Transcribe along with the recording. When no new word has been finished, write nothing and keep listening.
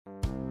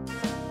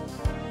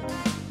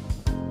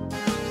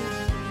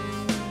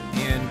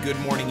good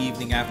morning,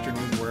 evening,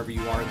 afternoon, wherever you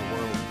are in the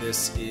world.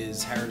 This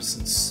is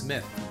Harrison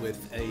Smith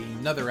with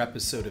another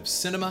episode of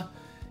Cinema,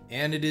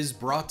 and it is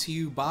brought to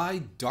you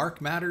by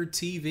Dark Matter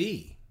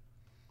TV.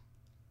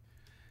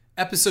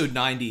 Episode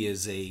 90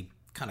 is a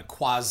kind of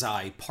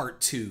quasi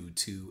part 2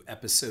 to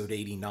episode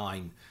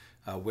 89,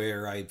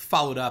 where I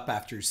followed up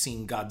after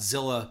seeing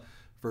Godzilla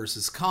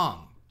vs.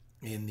 Kong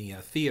in the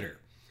theater.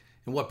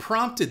 And what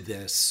prompted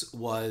this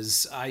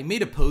was I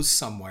made a post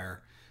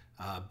somewhere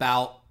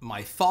about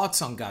my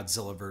thoughts on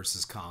Godzilla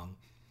vs. Kong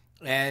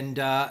and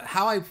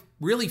how I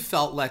really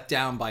felt let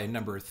down by a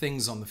number of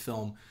things on the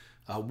film.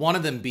 One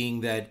of them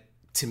being that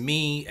to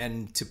me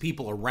and to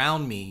people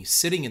around me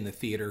sitting in the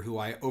theater who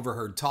I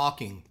overheard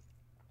talking,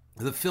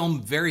 the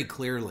film very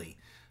clearly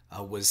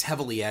was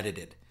heavily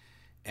edited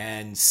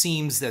and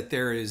seems that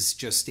there is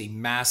just a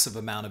massive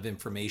amount of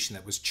information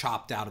that was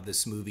chopped out of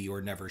this movie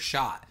or never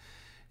shot.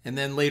 And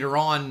then later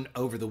on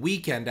over the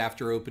weekend,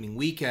 after opening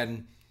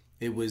weekend,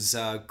 it was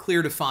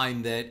clear to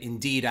find that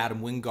indeed Adam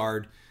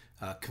Wingard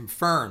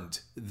confirmed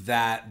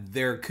that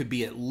there could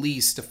be at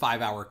least a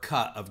 5-hour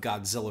cut of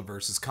Godzilla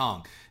vs.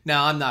 Kong.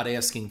 Now, I'm not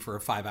asking for a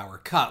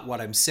 5-hour cut.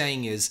 What I'm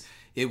saying is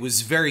it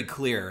was very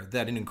clear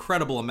that an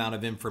incredible amount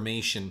of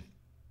information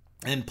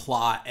and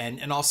plot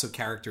and also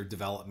character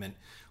development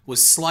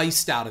was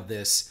sliced out of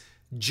this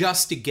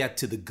just to get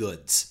to the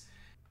goods.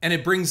 And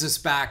it brings us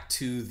back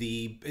to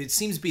it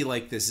seems to be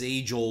like this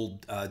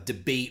age-old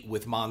debate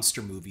with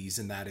monster movies,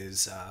 and that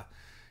is,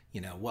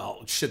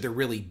 should there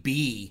really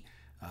be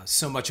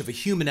so much of a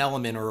human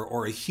element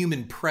or a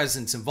human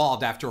presence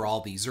involved? After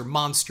all, these are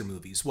monster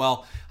movies.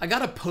 Well, I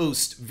got a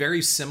post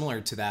very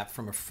similar to that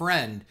from a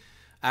friend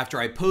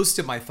after I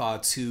posted my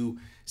thoughts who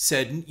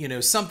said,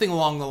 something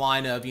along the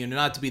line of,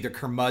 not to be the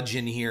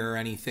curmudgeon here or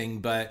anything,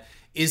 but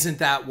isn't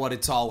that what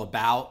it's all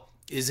about?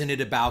 Isn't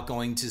it about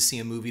going to see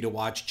a movie to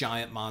watch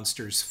giant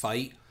monsters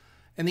fight?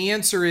 And the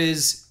answer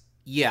is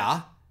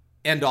yeah,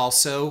 and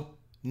also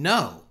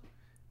no.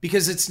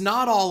 Because it's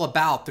not all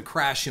about the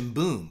crash and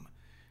boom.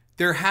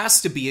 There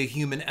has to be a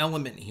human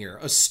element here,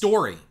 a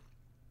story.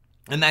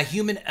 And that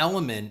human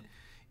element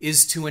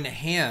is to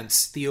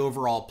enhance the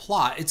overall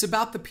plot. It's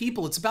about the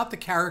people. It's about the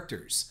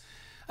characters.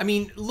 I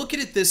mean, look at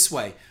it this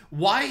way.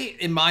 Why,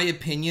 in my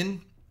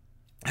opinion,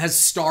 has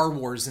Star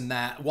Wars and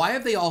why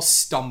have they all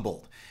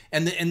stumbled?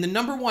 And the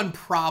number one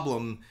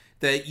problem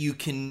that you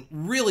can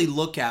really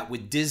look at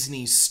with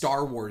Disney's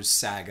Star Wars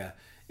saga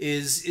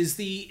is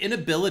the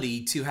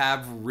inability to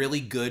have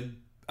really good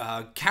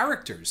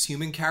characters,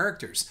 human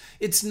characters.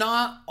 It's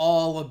not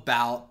all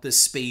about the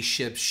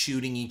spaceships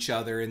shooting each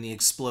other and the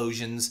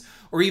explosions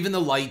or even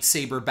the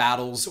lightsaber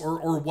battles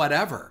or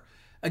whatever.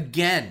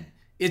 Again,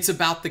 it's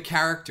about the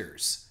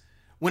characters.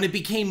 When it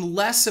became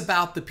less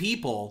about the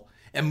people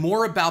and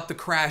more about the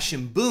crash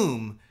and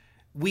boom,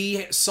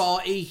 we saw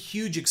a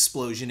huge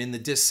explosion in the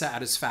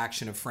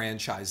dissatisfaction of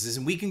franchises.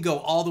 And we can go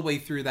all the way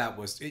through that.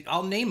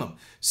 I'll name them: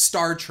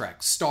 Star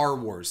Trek, Star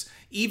Wars,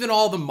 even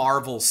all the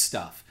Marvel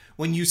stuff.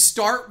 When you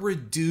start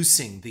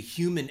reducing the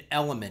human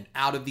element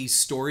out of these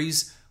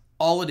stories,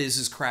 all it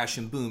is crash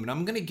and boom. And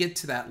I'm going to get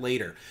to that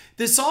later.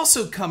 This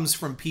also comes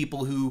from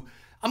people who,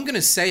 I'm going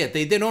to say it,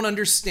 they don't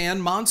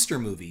understand monster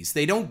movies.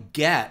 They don't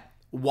get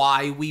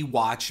why we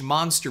watch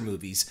monster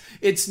movies.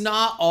 It's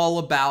not all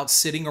about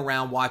sitting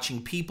around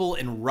watching people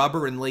in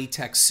rubber and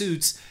latex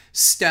suits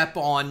step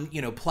on,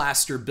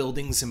 plaster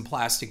buildings and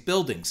plastic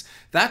buildings.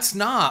 That's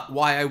not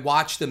why I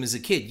watched them as a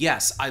kid.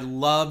 Yes, I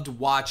loved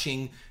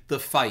watching the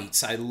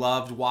fights. I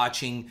loved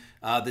watching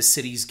the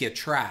cities get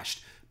trashed.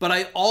 But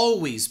I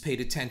always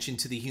paid attention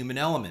to the human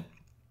element.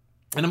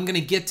 And I'm going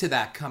to get to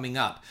that coming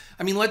up.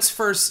 I mean, let's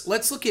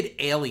look at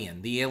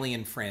Alien, the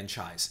Alien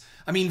franchise.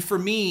 I mean, for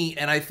me,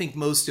 and I think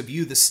most of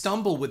you, the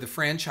stumble with the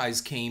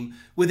franchise came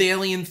with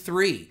Alien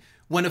 3,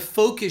 when a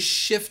focus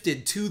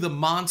shifted to the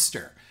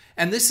monster.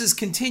 And this has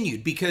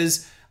continued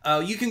because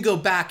you can go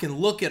back and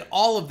look at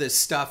all of this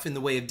stuff in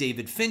the way of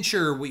David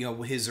Fincher,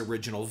 his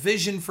original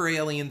vision for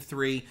Alien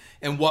 3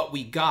 and what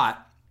we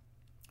got.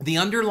 The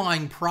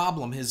underlying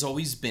problem has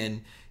always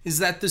been is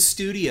that the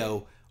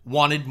studio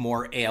wanted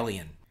more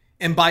Alien.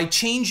 And by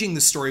changing the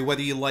story,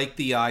 whether you like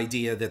the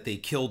idea that they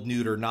killed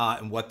Newt or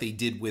not and what they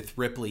did with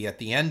Ripley at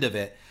the end of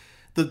it,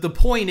 the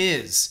point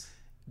is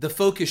the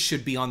focus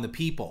should be on the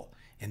people.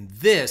 And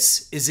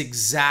this is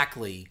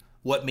exactly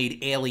what made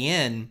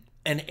Alien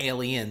and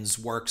Aliens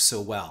work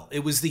so well.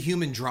 It was the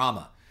human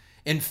drama.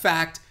 In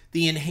fact,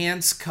 the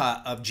enhanced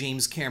cut of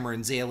James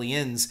Cameron's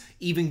Aliens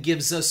even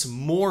gives us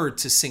more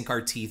to sink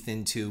our teeth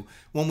into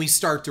when we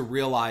start to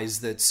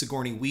realize that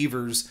Sigourney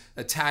Weaver's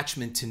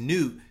attachment to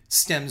Newt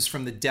stems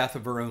from the death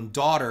of her own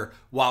daughter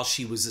while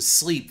she was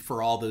asleep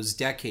for all those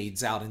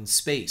decades out in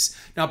space.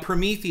 Now,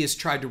 Prometheus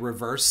tried to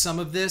reverse some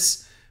of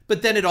this,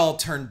 but then it all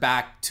turned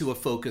back to a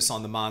focus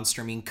on the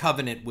monster. I mean,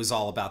 Covenant was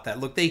all about that.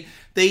 Look,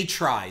 they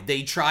tried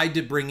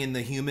to bring in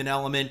the human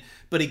element,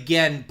 but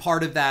again,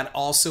 part of that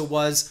also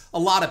was a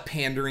lot of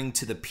pandering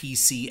to the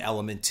PC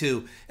element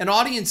too. And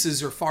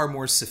audiences are far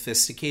more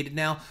sophisticated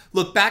now.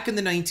 Look, back in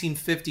the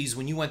 1950s,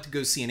 when you went to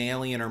go see an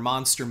alien or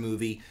monster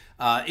movie,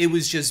 It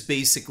was just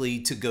basically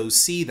to go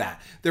see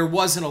that. There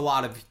wasn't a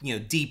lot of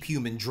deep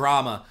human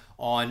drama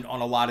on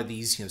a lot of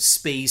these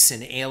space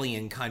and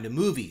alien kind of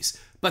movies.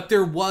 But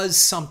there was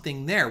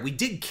something there. We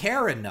did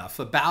care enough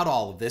about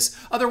all of this.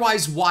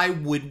 Otherwise, why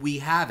would we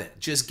have it?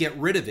 Just get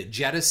rid of it,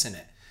 jettison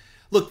it.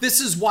 Look,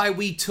 this is why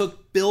we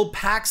took Bill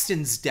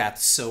Paxton's death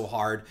so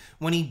hard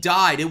when he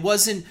died. It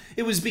was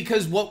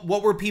because what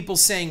were people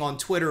saying on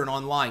Twitter and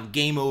online?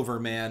 Game over,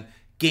 man.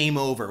 Game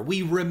over.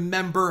 We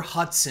remember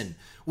Hudson.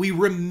 We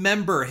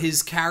remember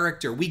his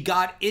character. We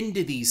got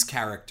into these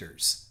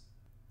characters.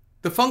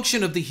 The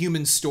function of the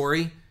human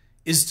story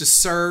is to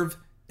serve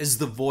as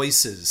the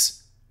voices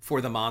for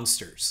the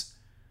monsters.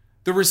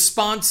 The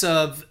response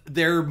of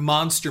their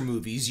monster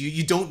movies,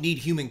 you don't need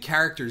human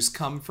characters,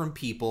 come from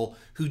people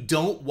who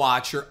don't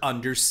watch or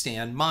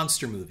understand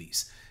monster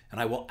movies. And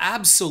I will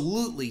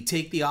absolutely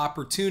take the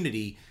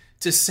opportunity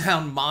to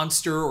sound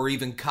monster or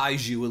even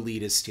kaiju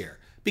elitist here,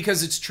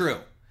 because it's true.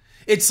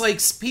 It's like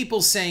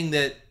people saying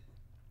that,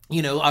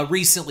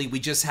 recently we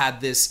just had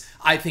this,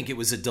 I think it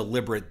was a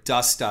deliberate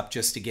dust up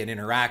just to get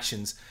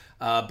interactions.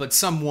 But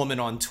some woman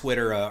on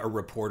Twitter, a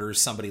reporter,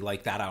 somebody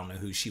like that, I don't know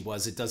who she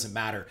was, it doesn't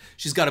matter.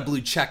 She's got a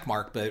blue check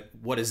mark, but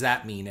what does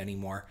that mean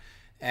anymore?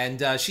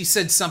 And she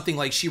said something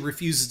like she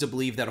refuses to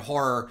believe that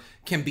horror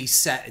can be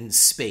set in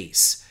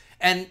space.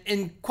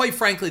 And quite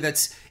frankly,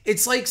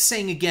 it's like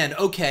saying again,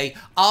 okay,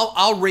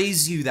 I'll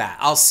raise you that.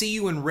 I'll see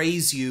you and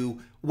raise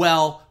you.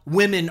 Well,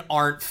 women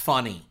aren't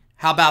funny.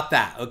 How about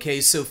that? Okay,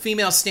 so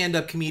female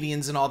stand-up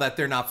comedians and all that,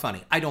 they're not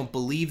funny. I don't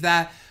believe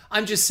that.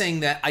 I'm just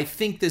saying that I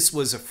think this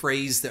was a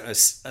phrase,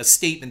 a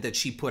statement that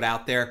she put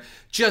out there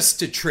just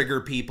to trigger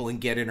people and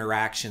get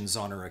interactions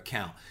on her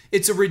account.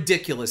 It's a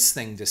ridiculous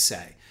thing to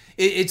say.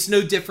 It's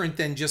no different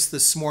than just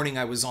this morning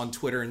I was on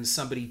Twitter and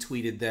somebody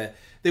tweeted that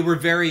they were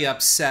very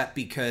upset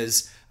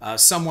because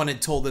someone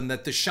had told them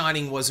that The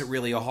Shining wasn't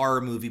really a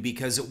horror movie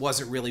because it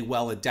wasn't really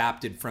well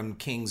adapted from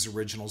King's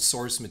original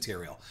source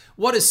material.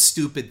 What a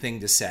stupid thing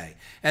to say.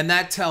 And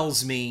that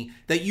tells me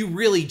that you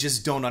really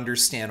just don't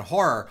understand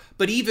horror,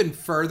 but even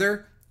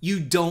further, you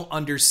don't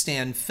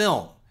understand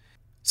film.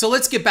 So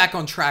let's get back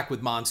on track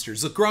with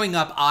monsters. Look, growing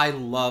up, I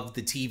loved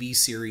the TV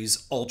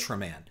series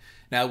Ultraman.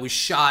 Now, it was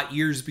shot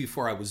years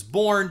before I was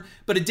born,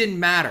 but it didn't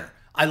matter.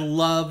 I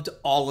loved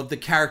all of the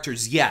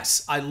characters.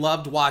 Yes, I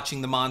loved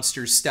watching the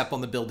monsters step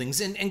on the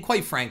buildings. And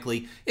quite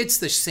frankly, it's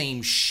the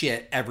same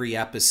shit every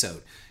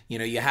episode.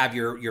 You have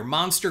your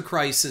monster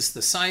crisis,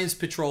 the science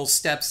patrol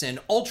steps in,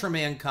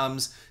 Ultraman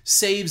comes,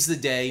 saves the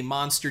day,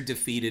 monster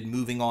defeated,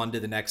 moving on to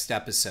the next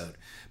episode.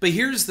 But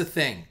here's the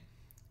thing.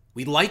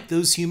 We liked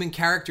those human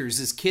characters.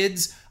 As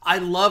kids, I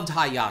loved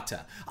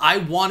Hayata. I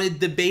wanted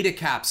the Beta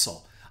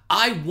Capsule.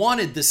 I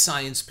wanted the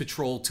Science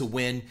Patrol to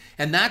win,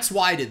 and that's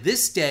why to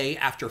this day,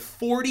 after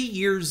 40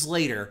 years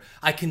later,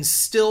 I can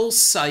still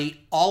cite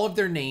all of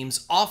their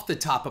names off the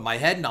top of my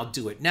head, and I'll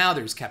do it now.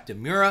 There's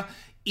Captain Mura,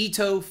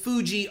 Ito,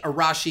 Fuji,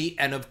 Arashi,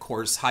 and of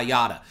course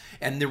Hayata.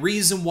 And the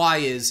reason why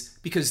is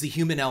because the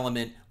human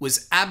element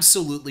was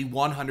absolutely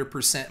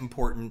 100%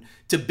 important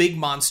to big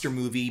monster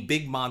movie,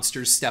 big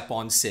monsters step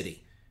on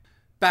city.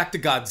 Back to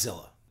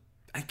Godzilla.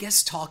 I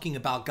guess talking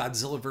about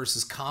Godzilla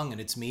vs. Kong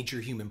and its major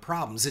human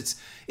problems,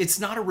 it's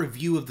not a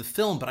review of the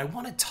film, but I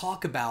want to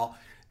talk about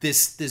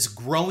this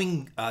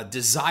growing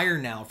desire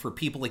now for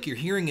people, like you're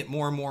hearing it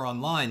more and more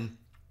online,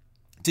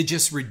 to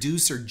just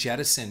reduce or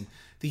jettison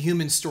the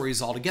human stories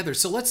altogether.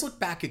 So let's look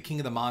back at King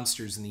of the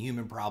Monsters and the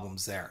human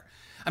problems there.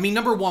 I mean,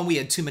 number one, we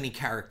had too many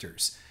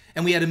characters.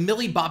 And we had a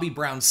Millie Bobby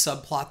Brown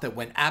subplot that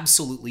went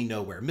absolutely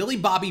nowhere. Millie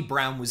Bobby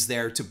Brown was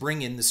there to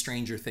bring in the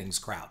Stranger Things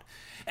crowd.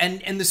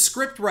 And the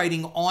script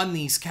writing on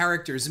these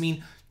characters, I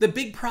mean, the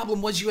big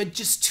problem was you had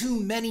just too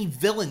many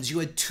villains. You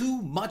had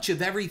too much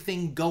of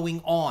everything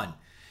going on.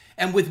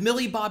 And with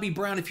Millie Bobby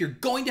Brown, if you're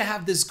going to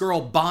have this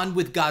girl bond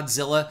with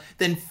Godzilla,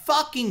 then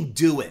fucking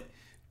do it.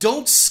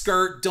 Don't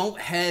skirt, don't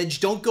hedge,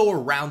 don't go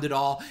around it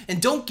all,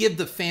 and don't give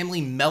the family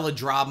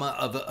melodrama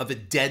of a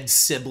dead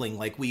sibling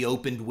like we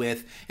opened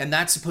with, and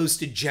that's supposed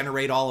to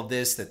generate all of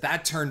this,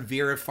 that turned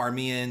Vera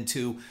Farmiga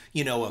into,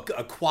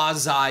 a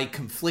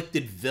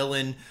quasi-conflicted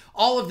villain.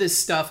 All of this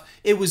stuff,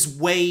 it was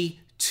way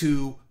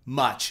too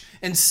much.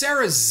 And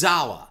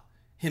Serizawa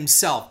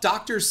himself,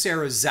 Dr.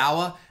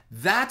 Serizawa,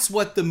 that's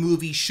what the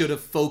movie should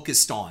have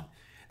focused on.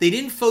 They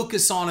didn't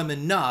focus on him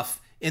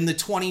enough in the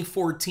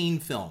 2014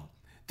 film.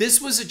 This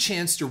was a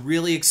chance to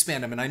really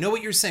expand him. And I know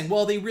what you're saying.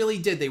 Well, they really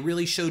did. They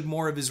really showed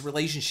more of his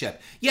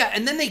relationship. Yeah,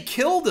 and then they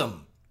killed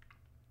him.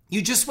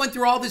 You just went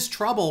through all this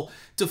trouble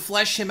to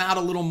flesh him out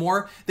a little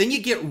more. Then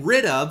you get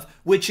rid of,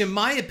 which in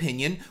my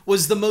opinion,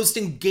 was the most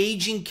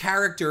engaging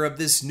character of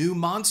this new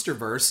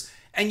Monsterverse,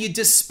 and you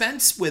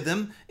dispense with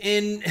him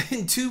in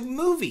 2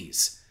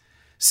 movies.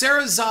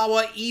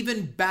 Serizawa,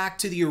 even back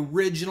to the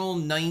original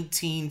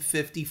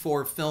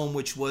 1954 film,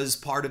 which was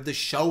part of the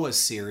Showa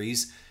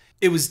series,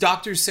 It was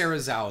Dr.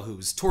 Serizawa who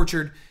was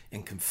tortured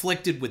and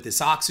conflicted with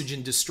this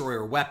oxygen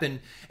destroyer weapon,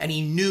 and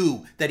he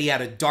knew that he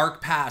had a dark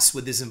past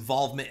with his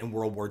involvement in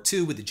World War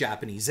II with the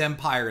Japanese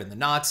Empire and the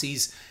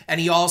Nazis,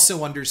 and he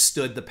also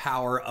understood the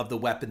power of the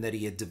weapon that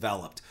he had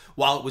developed.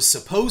 While it was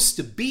supposed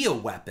to be a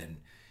weapon,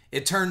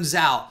 it turns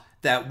out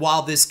that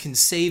while this can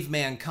save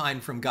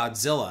mankind from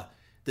Godzilla,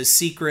 the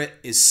secret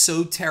is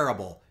so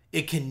terrible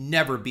it can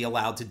never be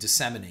allowed to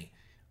disseminate.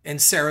 And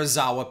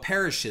Serizawa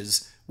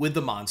perishes with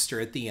the monster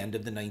at the end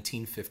of the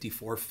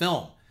 1954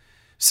 film.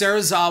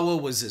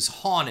 Serizawa was as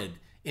haunted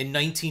in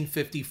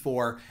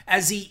 1954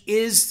 as he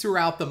is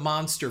throughout the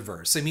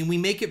MonsterVerse. I mean, we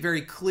make it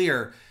very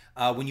clear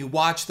when you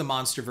watch the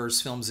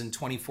MonsterVerse films in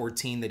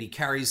 2014 that he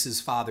carries his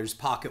father's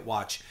pocket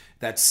watch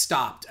that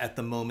stopped at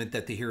the moment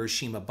that the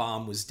Hiroshima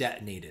bomb was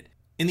detonated.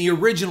 In the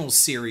original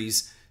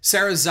series,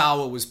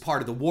 Serizawa was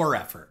part of the war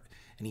effort,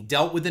 and he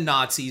dealt with the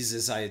Nazis,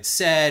 as I had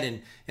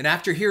said, and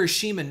after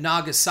Hiroshima and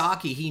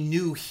Nagasaki, he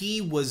knew he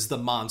was the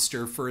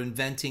monster for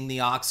inventing the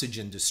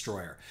oxygen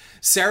destroyer.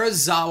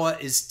 Serizawa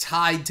is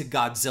tied to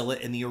Godzilla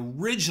in the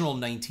original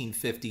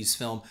 1950s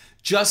film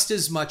just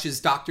as much as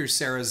Dr.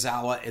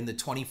 Serizawa in the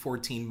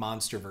 2014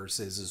 MonsterVerse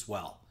is as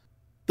well.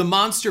 The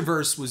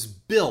MonsterVerse was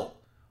built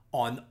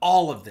on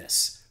all of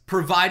this,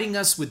 providing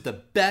us with the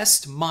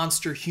best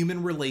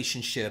monster-human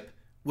relationship,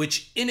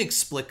 which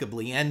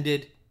inexplicably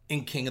ended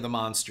in King of the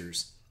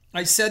Monsters.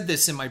 I said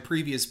this in my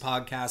previous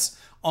podcast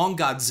on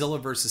Godzilla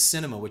vs.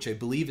 Cinema, which I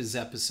believe is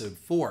episode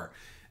 4.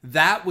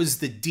 That was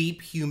the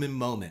deep human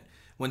moment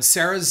when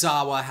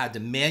Serizawa had to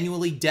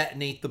manually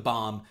detonate the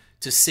bomb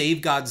to save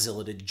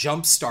Godzilla, to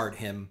jumpstart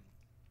him,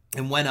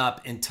 and went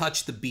up and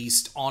touched the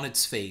beast on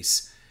its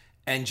face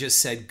and just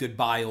said,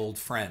 "Goodbye, old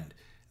friend."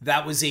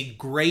 That was a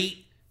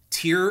great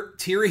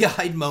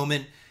teary-eyed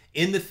moment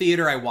in the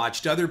theater. I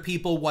watched other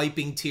people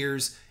wiping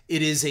tears.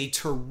 It is a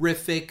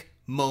terrific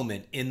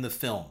moment in the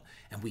film,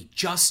 and we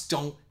just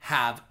don't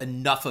have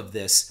enough of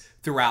this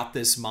throughout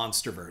this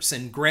MonsterVerse.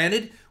 And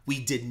granted, we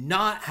did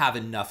not have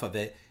enough of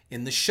it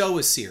in the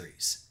Showa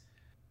series.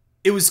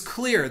 It was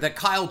clear that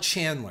Kyle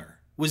Chandler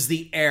was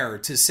the heir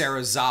to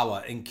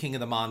Serizawa in King of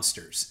the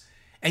Monsters,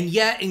 and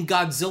yet in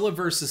Godzilla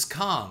vs.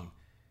 Kong,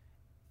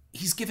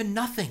 he's given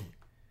nothing.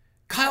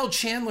 Kyle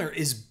Chandler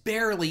is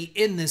barely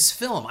in this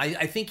film.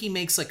 I think he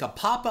makes like a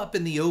pop-up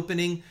in the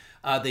opening.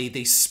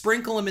 They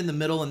sprinkle him in the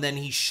middle, and then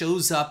he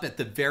shows up at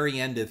the very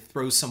end to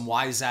throw some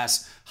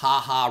wise-ass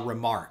ha-ha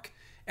remark.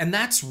 And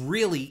that's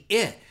really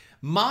it.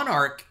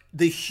 Monarch,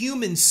 the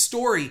human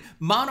story,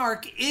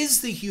 Monarch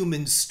is the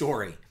human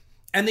story.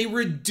 And they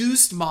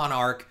reduced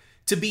Monarch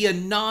to be a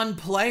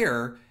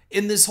non-player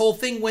in this whole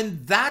thing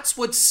when that's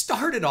what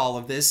started all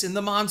of this in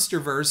the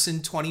MonsterVerse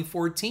in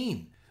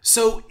 2014.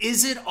 So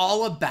is it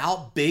all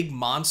about big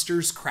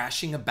monsters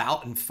crashing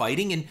about and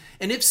fighting?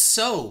 And if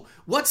so,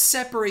 what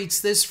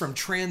separates this from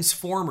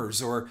Transformers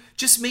or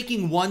just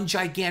making one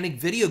gigantic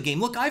video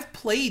game? Look, I've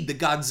played the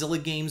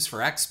Godzilla games for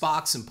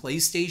Xbox and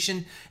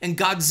PlayStation, and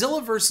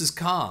Godzilla vs.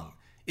 Kong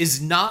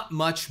is not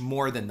much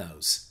more than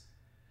those.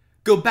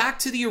 Go back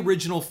to the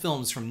original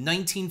films from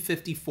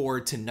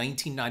 1954 to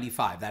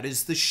 1995. That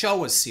is the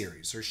Showa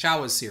series,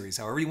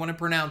 however you want to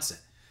pronounce it.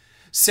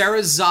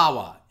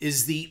 Serizawa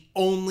is the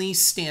only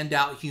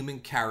standout human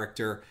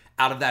character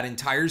out of that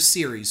entire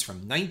series from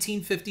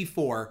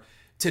 1954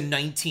 to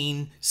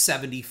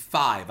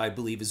 1975, I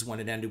believe, is when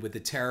it ended with the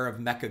terror of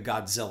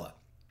Mechagodzilla.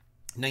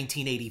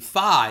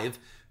 1985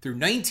 through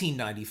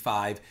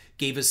 1995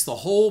 gave us the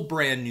whole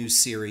brand new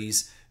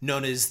series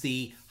known as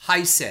the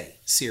Heisei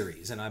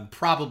series, and I'm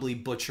probably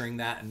butchering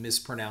that and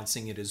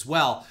mispronouncing it as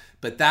well,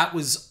 but that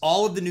was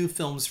all of the new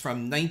films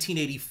from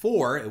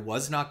 1984. It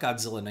was not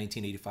Godzilla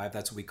 1985,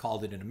 that's what we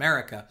called it in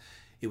America.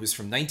 It was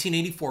from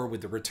 1984 with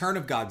the return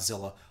of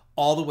Godzilla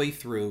all the way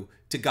through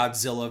to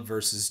Godzilla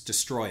vs.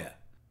 Destroyer.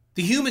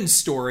 The human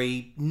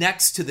story,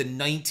 next to the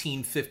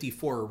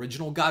 1954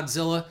 original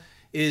Godzilla,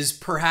 is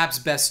perhaps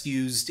best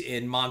used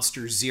in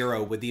Monster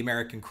Zero with the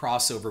American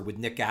crossover with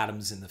Nick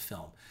Adams in the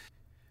film.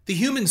 The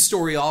human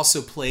story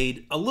also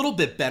played a little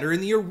bit better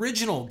in the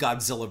original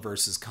Godzilla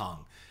vs.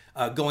 Kong,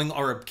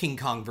 King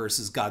Kong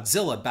vs.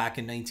 Godzilla back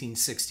in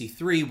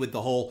 1963 with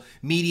the whole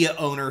media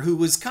owner who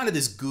was kind of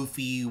this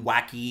goofy,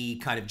 wacky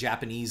kind of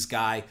Japanese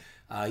guy.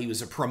 He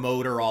was a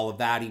promoter, all of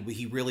that.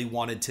 He really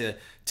wanted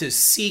to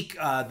seek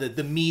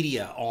the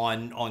media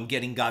on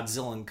getting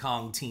Godzilla and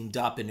Kong teamed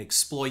up and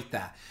exploit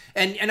that.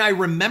 And I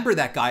remember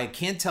that guy. I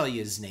can't tell you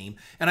his name.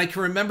 And I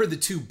can remember the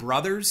two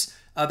brothers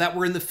that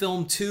were in the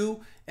film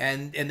too.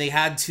 And they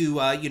had to,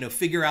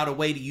 figure out a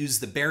way to use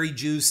the berry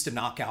juice to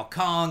knock out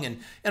Kong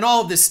and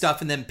all of this stuff,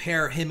 and then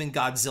pair him and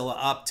Godzilla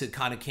up to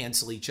kind of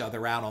cancel each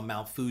other out on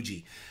Mount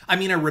Fuji. I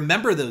mean, I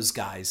remember those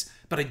guys,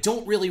 but I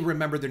don't really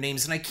remember their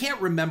names, and I can't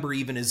remember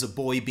even as a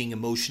boy being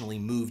emotionally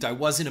moved. I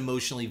wasn't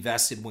emotionally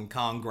vested when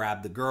Kong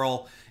grabbed the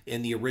girl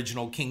in the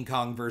original King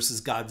Kong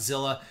versus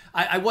Godzilla.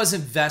 I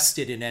wasn't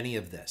vested in any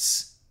of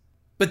this.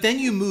 But then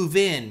you move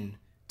in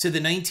to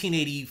the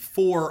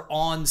 1984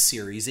 on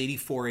series,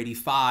 84,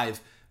 85,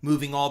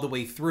 moving all the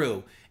way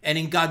through. And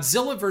in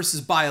Godzilla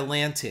vs.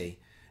 Biollante,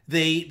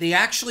 they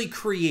actually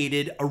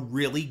created a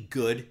really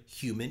good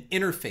human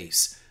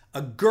interface.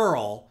 A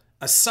girl,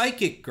 a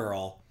psychic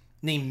girl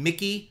named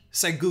Miki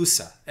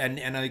Saegusa. And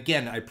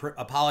again, I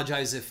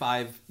apologize if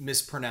I've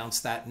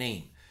mispronounced that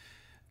name.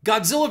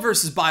 Godzilla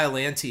vs.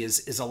 Biollante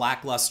is a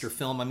lackluster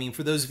film. I mean,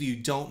 for those of you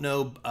who don't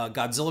know,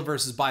 Godzilla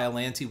vs.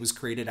 Biollante was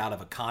created out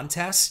of a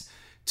contest.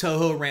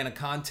 Toho ran a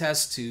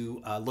contest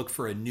to look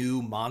for a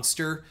new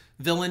monster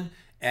villain,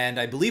 and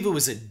I believe it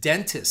was a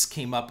dentist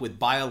came up with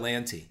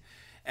Biollante.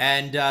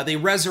 And they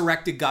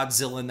resurrected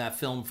Godzilla in that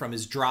film from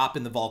his drop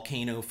in the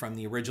volcano from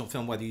the original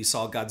film, whether you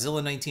saw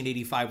Godzilla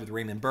 1985 with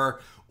Raymond Burr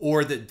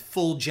or the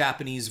full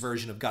Japanese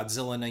version of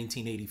Godzilla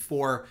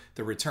 1984,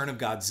 The Return of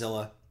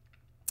Godzilla.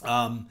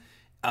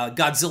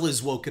 Godzilla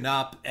is woken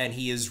up and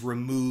he is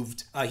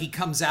removed. He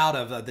comes out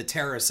of the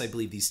terrorists, I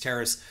believe these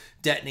terrorists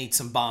detonate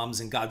some bombs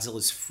and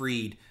Godzilla's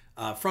freed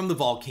from the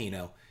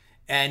volcano.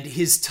 And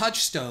his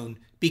touchstone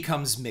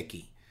becomes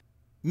Miki.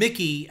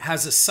 Miki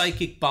has a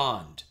psychic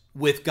bond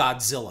with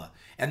Godzilla,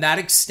 and that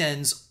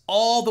extends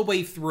all the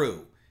way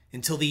through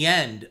until the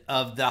end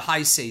of the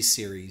Heisei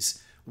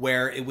series,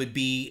 where it would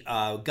be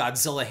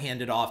Godzilla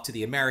handed off to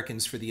the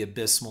Americans for the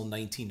abysmal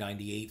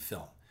 1998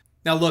 film.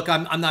 Now, look,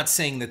 I'm not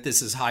saying that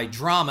this is high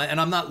drama, and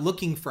I'm not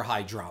looking for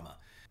high drama.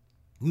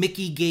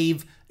 Miki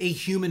gave a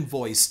human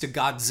voice to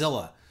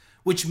Godzilla,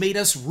 which made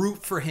us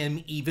root for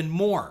him even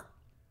more.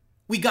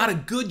 We got a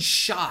good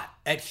shot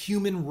at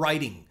human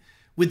writing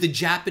with the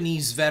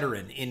Japanese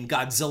veteran in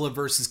Godzilla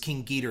vs.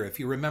 King Ghidorah, if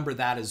you remember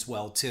that as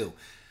well, too.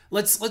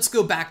 Let's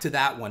go back to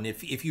that one.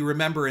 If you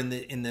remember in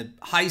the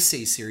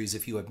Heisei series,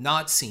 if you have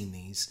not seen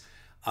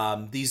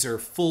these are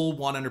full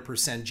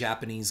 100%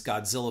 Japanese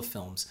Godzilla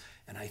films.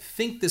 And I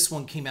think this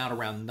one came out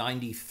around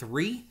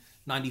 93,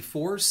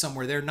 94,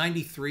 somewhere there,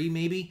 93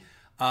 maybe.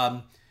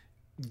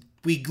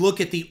 We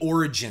look at the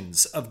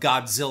origins of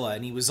Godzilla,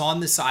 and he was on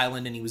this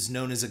island and he was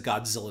known as a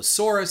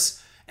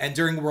Godzillasaurus. And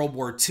during World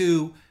War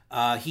II,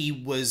 he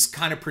was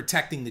kind of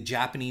protecting the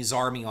Japanese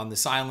army on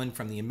this island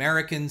from the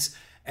Americans.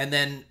 And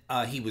then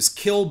he was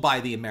killed by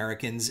the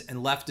Americans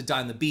and left to die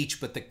on the beach.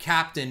 But the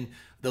captain,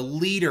 the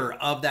leader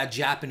of that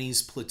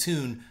Japanese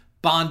platoon,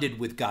 bonded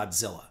with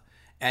Godzilla.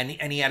 And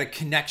he had a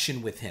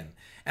connection with him.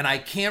 And I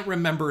can't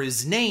remember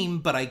his name,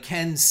 but I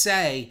can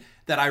say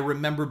that I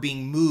remember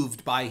being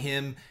moved by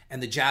him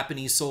and the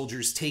Japanese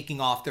soldiers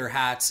taking off their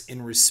hats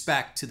in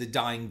respect to the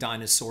dying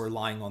dinosaur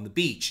lying on the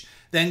beach.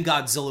 Then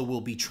Godzilla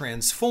will be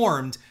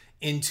transformed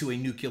into a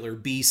nuclear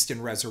beast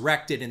and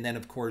resurrected. And then,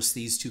 of course,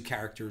 these two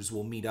characters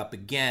will meet up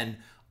again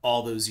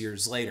all those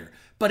years later.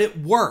 But it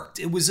worked.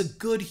 It was a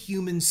good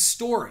human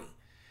story.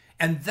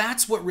 And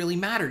that's what really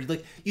mattered.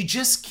 Like, you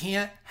just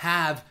can't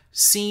have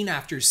scene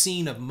after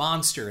scene of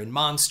monster and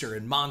monster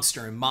and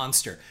monster and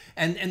monster.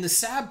 And the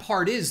sad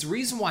part is, the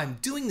reason why I'm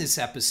doing this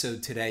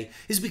episode today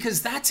is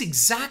because that's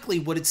exactly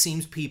what it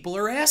seems people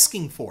are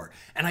asking for.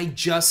 And I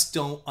just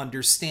don't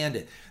understand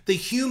it. The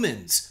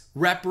humans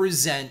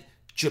represent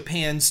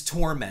Japan's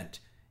torment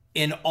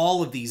in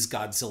all of these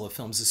Godzilla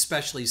films,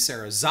 especially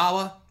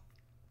Serizawa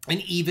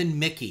and even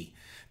Miki.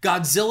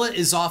 Godzilla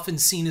is often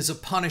seen as a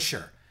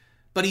punisher,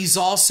 but he's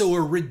also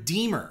a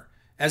redeemer,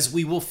 as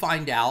we will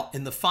find out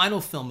in the final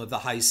film of the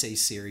Heisei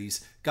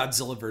series,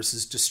 Godzilla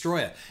vs.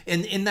 Destoroyah.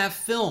 And in that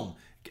film,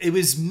 it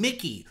was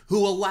Miki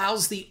who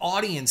allows the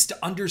audience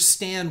to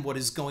understand what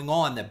is going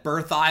on, that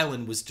Birth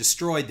Island was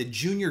destroyed, that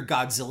Junior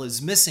Godzilla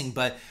is missing,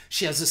 but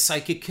she has a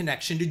psychic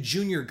connection to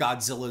Junior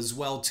Godzilla as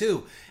well,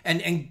 too.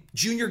 And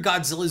Junior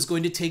Godzilla is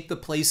going to take the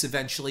place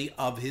eventually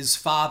of his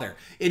father.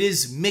 It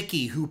is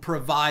Miki who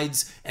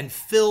provides and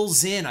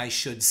fills in, I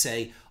should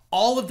say,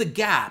 all of the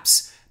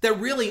gaps that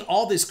really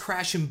all this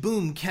Crash and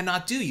Boom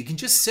cannot do. You can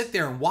just sit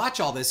there and watch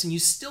all this and you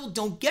still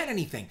don't get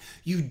anything.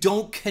 You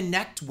don't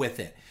connect with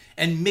it.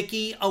 And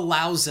Miki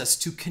allows us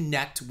to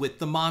connect with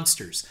the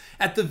monsters.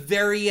 At the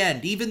very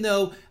end, even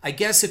though I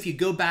guess if you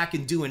go back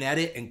and do an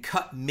edit and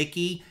cut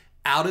Miki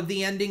out of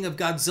the ending of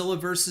Godzilla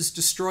vs.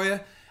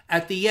 Destoroyah,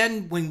 at the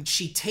end when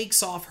she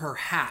takes off her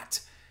hat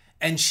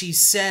and she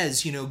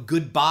says,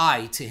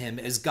 goodbye to him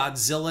as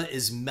Godzilla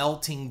is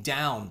melting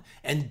down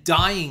and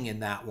dying in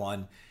that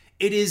one,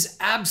 it is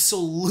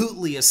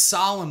absolutely a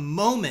solemn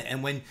moment.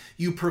 And when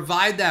you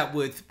provide that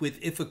with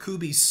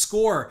Ifukube's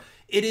score,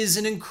 it is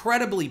an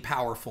incredibly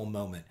powerful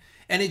moment.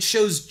 And it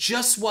shows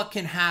just what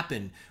can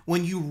happen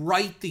when you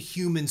write the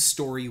human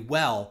story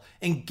well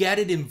and get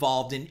it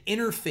involved and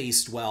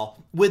interfaced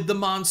well with the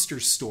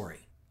monster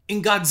story.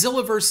 In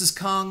Godzilla vs.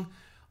 Kong,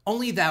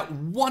 only that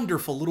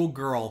wonderful little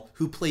girl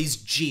who plays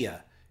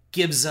Gia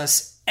gives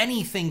us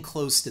anything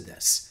close to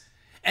this.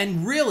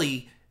 And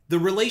really, the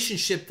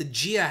relationship that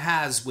Gia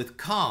has with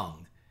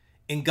Kong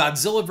in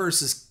Godzilla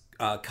vs.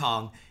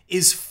 Kong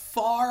is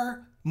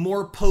far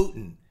more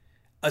potent,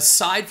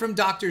 aside from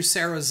Dr.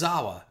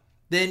 Serizawa,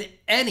 than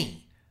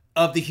any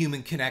of the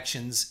human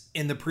connections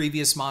in the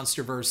previous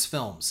MonsterVerse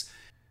films.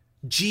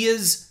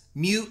 Gia's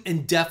mute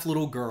and deaf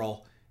little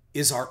girl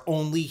is our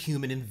only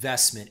human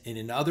investment in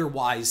an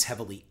otherwise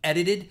heavily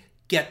edited,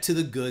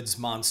 get-to-the-goods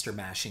monster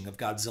mashing of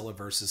Godzilla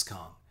vs.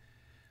 Kong.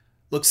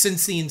 Look,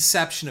 since the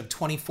inception of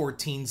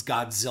 2014's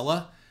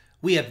Godzilla,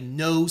 we have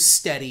no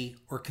steady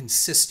or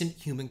consistent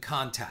human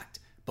contact,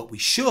 but we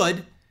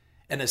should.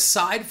 And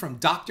aside from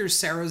Dr.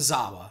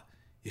 Serizawa,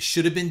 it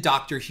should have been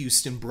Dr.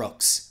 Houston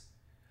Brooks.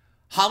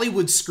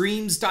 Hollywood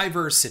screams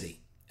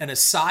diversity. And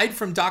aside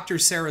from Dr.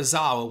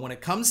 Serizawa, when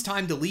it comes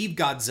time to leave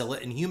Godzilla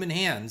in human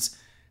hands,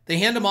 they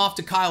hand him off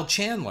to Kyle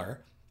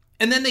Chandler,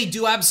 and then they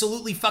do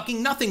absolutely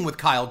fucking nothing with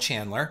Kyle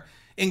Chandler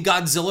in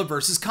Godzilla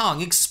vs.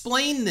 Kong.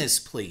 Explain this,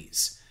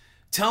 please.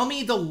 Tell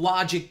me the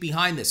logic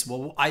behind this.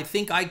 Well, I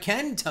think I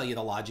can tell you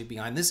the logic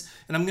behind this,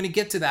 and I'm going to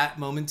get to that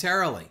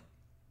momentarily.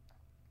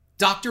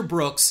 Dr.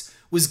 Brooks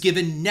was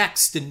given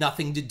next to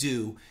nothing to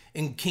do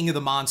in King of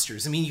the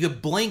Monsters. I mean, you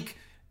could blink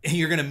and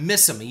you're going to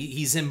miss him.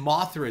 He's in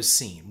Mothra's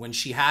scene when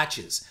she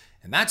hatches,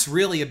 and that's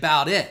really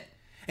about it.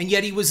 And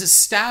yet he was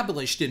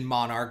established in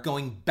Monarch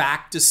going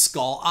back to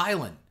Skull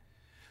Island.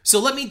 So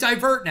let me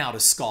divert now to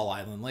Skull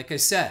Island. Like I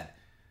said,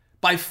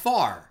 by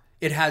far,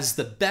 it has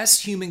the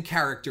best human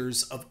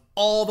characters of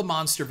all the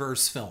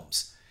MonsterVerse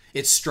films.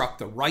 It struck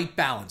the right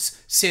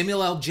balance.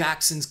 Samuel L.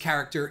 Jackson's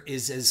character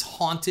is as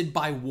haunted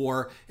by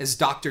war as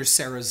Dr.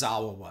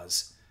 Serizawa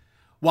was.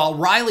 While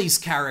Riley's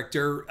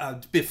character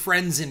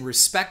befriends and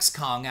respects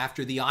Kong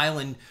after the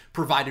island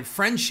provided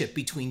friendship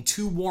between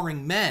two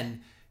warring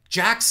men,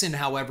 Jackson,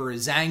 however,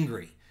 is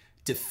angry,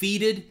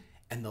 defeated,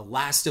 and the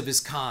last of his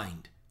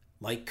kind,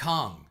 like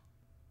Kong.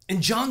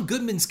 And John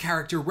Goodman's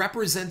character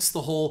represents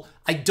the whole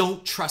I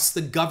don't trust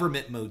the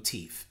government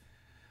motif.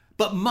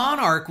 But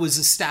Monarch was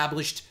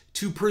established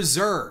to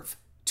preserve,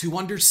 to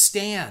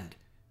understand,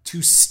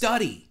 to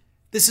study.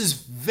 This is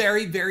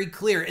very, very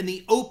clear. In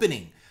the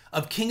opening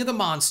of King of the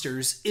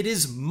Monsters, it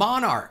is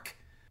Monarch.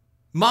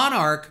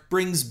 Monarch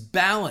brings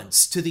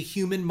balance to the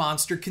human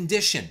monster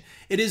condition.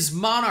 It is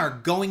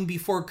Monarch going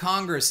before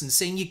Congress and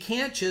saying you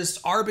can't just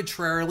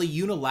arbitrarily,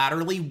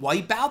 unilaterally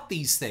wipe out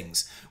these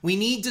things. We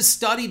need to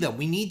study them.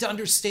 We need to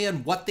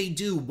understand what they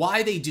do,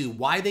 why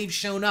they've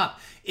shown up.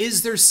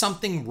 Is there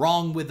something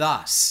wrong with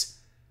us?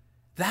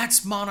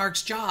 That's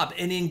Monarch's job.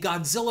 And in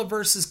Godzilla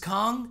vs.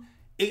 Kong,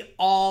 it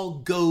all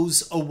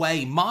goes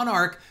away.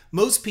 Monarch,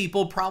 most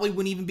people probably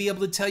wouldn't even be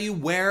able to tell you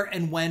where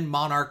and when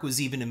Monarch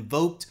was even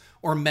invoked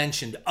or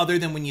mentioned, other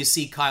than when you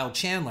see Kyle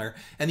Chandler.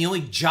 And the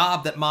only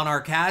job that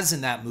Monarch has in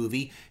that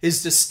movie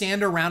is to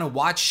stand around and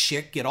watch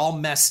shit get all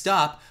messed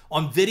up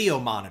on video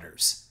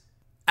monitors.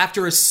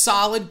 After a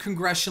solid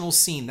congressional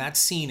scene, that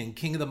scene in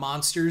King of the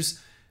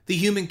Monsters, the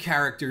human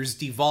characters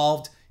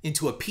devolved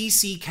into a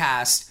PC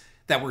cast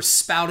that were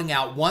spouting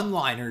out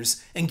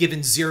one-liners and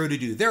given zero to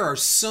do. There are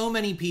so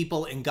many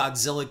people in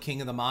Godzilla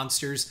King of the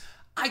Monsters,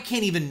 I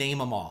can't even name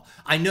them all.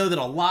 I know that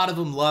a lot of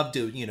them love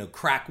to,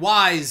 crack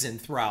wise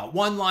and throw out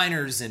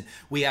one-liners, and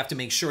we have to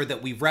make sure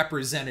that we've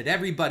represented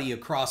everybody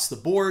across the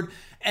board.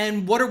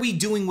 And what are we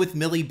doing with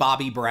Millie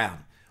Bobby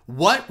Brown?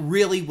 What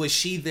really was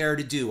she there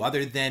to do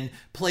other than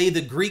play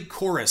the Greek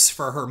chorus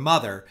for her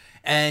mother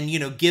and,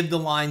 give the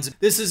lines,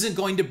 this isn't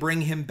going to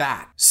bring him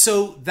back.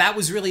 So that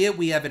was really it.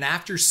 We have an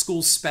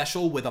after-school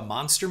special with a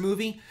monster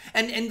movie.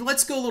 And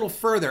let's go a little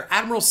further.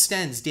 Admiral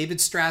Stenz, David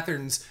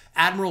Strathairn's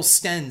Admiral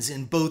Stenz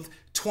in both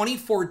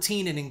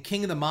 2014 and in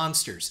King of the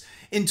Monsters.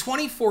 In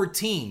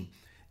 2014,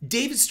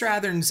 David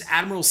Strathairn's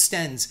Admiral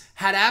Stenz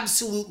had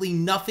absolutely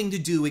nothing to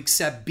do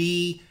except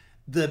be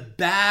the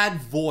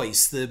bad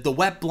voice, the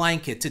wet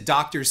blanket to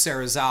Dr.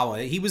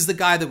 Serizawa. He was the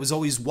guy that was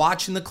always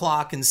watching the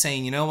clock and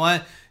saying, you know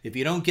what, if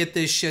you don't get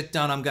this shit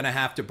done, I'm going to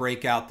have to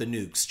break out the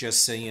nukes,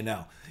 just so you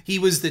know. He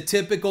was the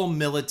typical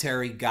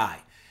military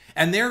guy.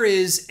 And there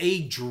is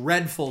a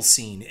dreadful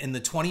scene in the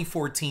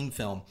 2014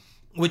 film,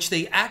 which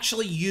they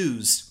actually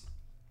used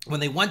when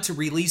they went to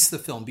release the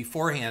film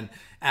beforehand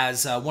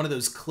as one of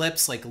those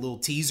clips, like a little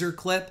teaser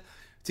clip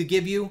to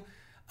give you.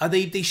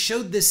 They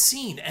showed this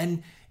scene,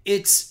 and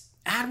it's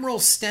Admiral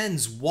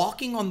Stenz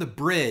walking on the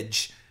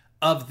bridge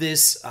of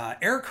this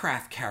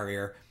aircraft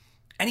carrier,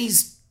 and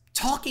he's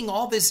talking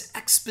all this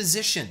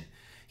exposition.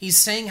 He's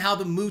saying how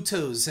the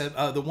Mutos,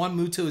 the one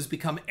Muto has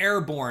become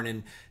airborne,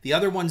 and the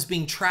other one's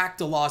being tracked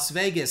to Las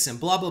Vegas, and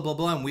blah, blah, blah,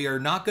 blah, and we are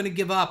not going to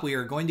give up. We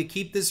are going to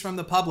keep this from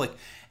the public.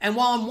 And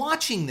while I'm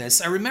watching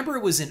this, I remember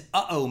it was an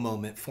uh-oh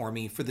moment for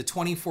me for the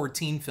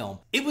 2014 film.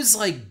 It was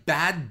like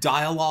bad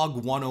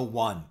dialogue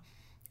 101.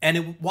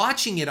 And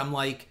watching it, I'm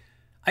like,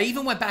 I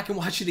even went back and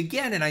watched it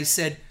again, and I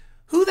said,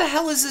 who the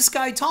hell is this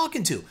guy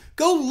talking to?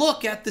 Go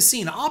look at the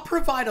scene. I'll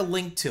provide a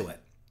link to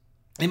it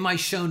in my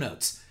show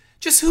notes.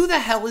 Just who the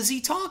hell is he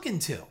talking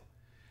to?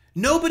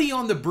 Nobody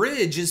on the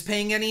bridge is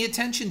paying any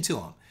attention to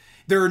him.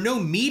 There are no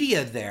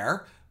media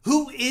there.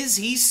 Who is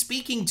he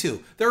speaking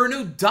to? There are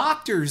no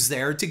doctors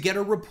there to get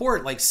a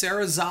report like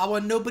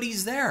Serizawa.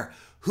 Nobody's there.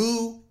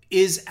 Who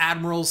is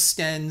Admiral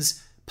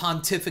Stenz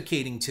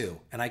pontificating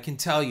to? And I can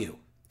tell you,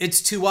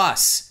 it's to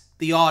us,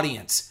 the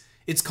audience.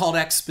 It's called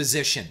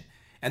exposition.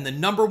 And the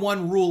number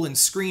one rule in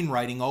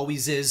screenwriting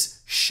always is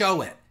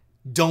show it,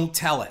 don't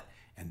tell it.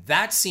 And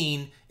that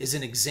scene is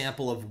an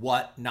example of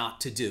what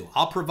not to do.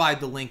 I'll provide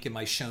the link in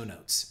my show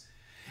notes.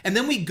 And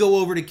then we go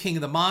over to King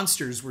of the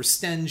Monsters, where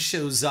Sten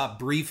shows up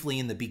briefly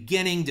in the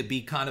beginning to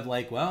be kind of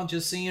like, well,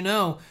 just so you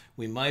know,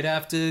 we might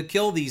have to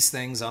kill these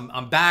things.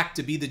 I'm back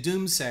to be the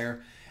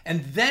Doomsayer.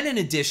 And then in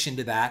addition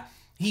to that,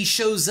 he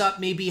shows up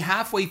maybe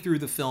halfway through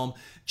the film,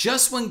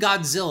 just when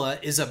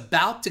Godzilla is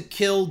about to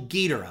kill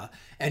Ghidorah,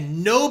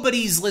 and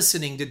nobody's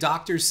listening to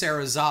Dr.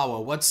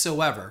 Serizawa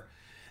whatsoever.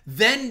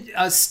 Then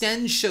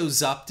Sten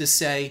shows up to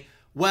say,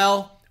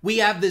 well, we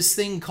have this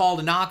thing called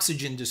an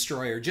oxygen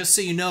destroyer. Just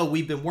so you know,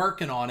 we've been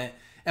working on it,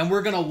 and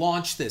we're going to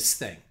launch this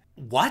thing.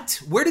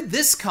 What? Where did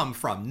this come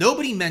from?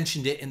 Nobody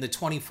mentioned it in the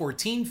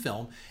 2014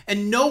 film,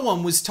 and no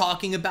one was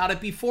talking about it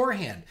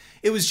beforehand.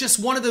 It was just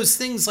one of those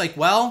things like,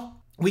 well,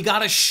 we got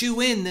to shoe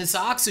in this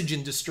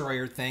oxygen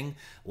destroyer thing.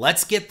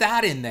 Let's get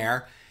that in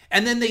there.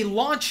 And then they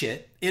launch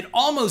it. It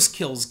almost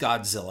kills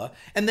Godzilla,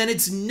 and then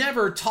it's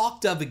never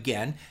talked of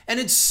again, and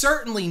it's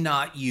certainly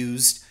not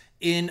used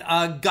in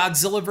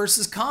Godzilla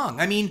vs.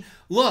 Kong. I mean,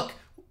 look,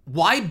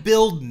 why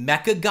build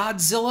Mecha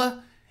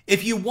Godzilla?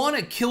 If you want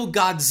to kill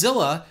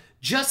Godzilla,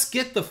 just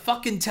get the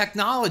fucking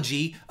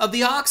technology of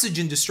the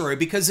oxygen destroyer,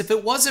 because if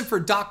it wasn't for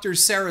Dr.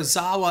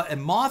 Serizawa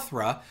and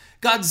Mothra,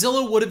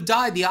 Godzilla would have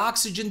died. The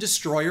oxygen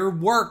destroyer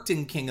worked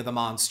in King of the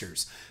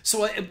Monsters.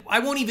 So I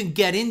won't even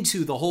get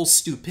into the whole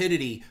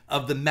stupidity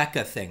of the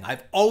mecha thing.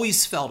 I've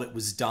always felt it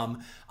was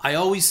dumb. I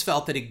always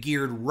felt that it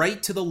geared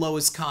right to the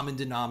lowest common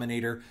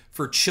denominator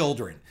for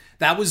children.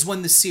 That was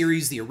when the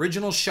series, the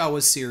original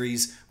Showa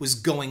series, was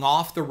going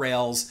off the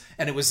rails,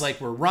 and it was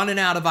like, we're running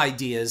out of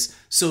ideas,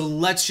 so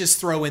let's just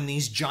throw in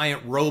these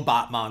giant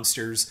robot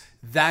monsters.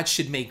 That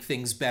should make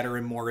things better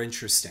and more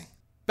interesting.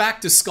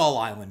 Back to Skull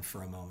Island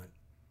for a moment.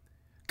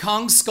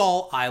 Kong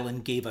Skull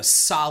Island gave us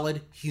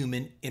solid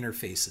human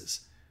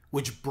interfaces,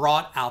 which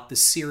brought out the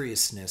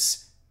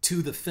seriousness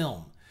to the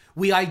film.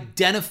 We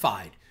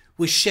identified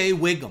with Shea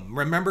Wiggum.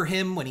 Remember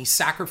him when he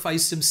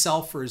sacrificed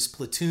himself for his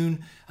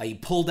platoon? He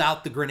pulled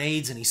out the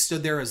grenades and he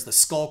stood there as the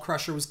Skull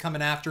Crusher was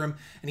coming after him,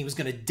 and he was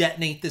going to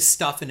detonate this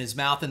stuff in his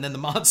mouth, and then the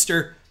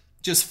monster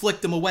just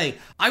flicked him away.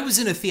 I was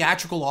in a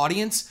theatrical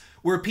audience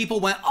where people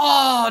went,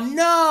 oh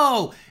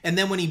no! And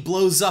then when he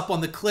blows up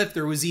on the cliff,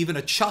 there was even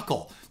a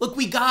chuckle. Look,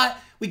 we got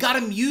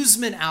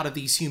amusement out of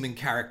these human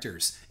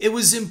characters. It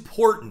was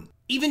important.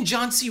 Even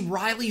John C.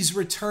 Reilly's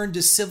return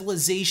to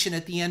civilization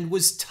at the end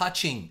was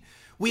touching.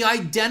 We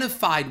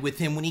identified with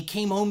him when he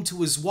came home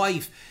to his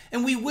wife,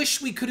 and we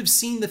wish we could have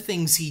seen the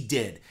things he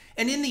did.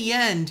 And in the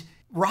end,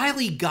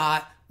 Reilly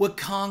got what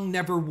Kong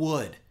never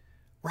would.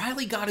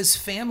 Reilly got his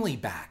family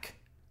back.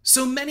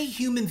 So many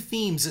human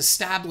themes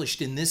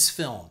established in this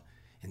film,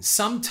 and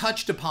some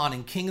touched upon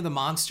in King of the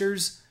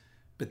Monsters,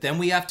 but then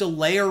we have to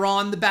layer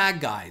on the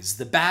bad guys,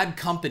 the bad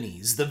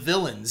companies, the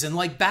villains, and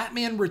like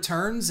Batman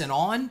Returns and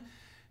on,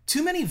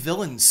 too many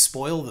villains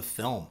spoil the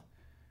film.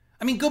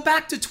 I mean, go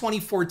back to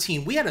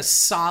 2014. We had a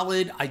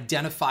solid,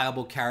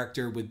 identifiable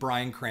character with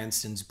Bryan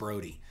Cranston's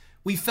Brody.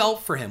 We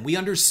felt for him. We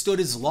understood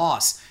his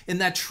loss in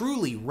that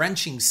truly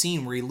wrenching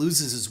scene where he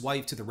loses his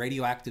wife to the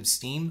radioactive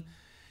steam.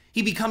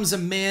 He becomes a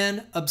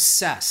man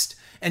obsessed,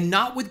 and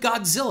not with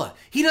Godzilla.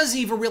 He doesn't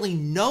even really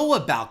know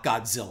about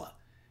Godzilla.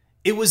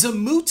 It was a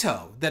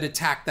Muto that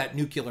attacked that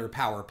nuclear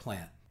power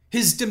plant.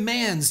 His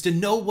demands to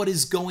know what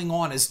is going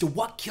on as to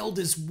what killed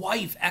his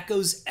wife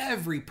echoes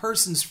every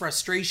person's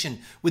frustration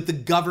with the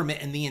government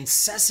and the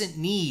incessant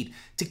need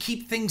to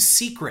keep things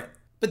secret.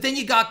 But then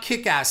you got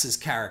Kick-Ass's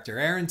character,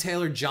 Aaron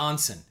Taylor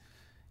Johnson.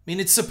 I mean,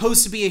 it's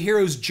supposed to be a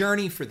hero's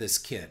journey for this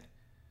kid.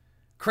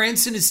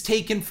 Cranston is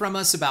taken from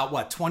us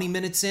about, 20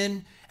 minutes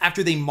in?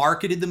 After they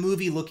marketed the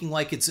movie looking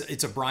like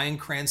it's a Bryan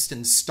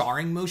Cranston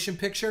starring motion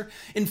picture.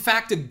 In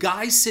fact, a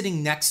guy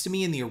sitting next to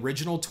me in the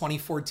original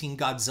 2014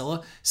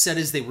 Godzilla said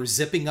as they were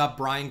zipping up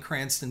Bryan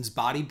Cranston's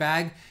body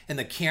bag and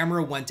the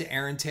camera went to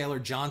Aaron Taylor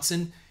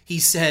Johnson, he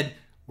said,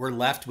 we're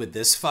left with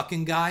this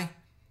fucking guy?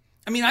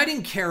 I mean, I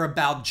didn't care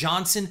about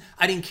Johnson.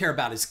 I didn't care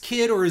about his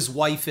kid or his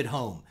wife at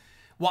home.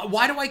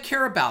 Why do I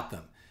care about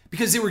them?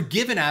 Because they were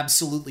given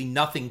absolutely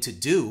nothing to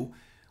do.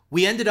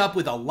 We ended up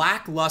with a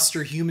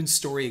lackluster human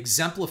story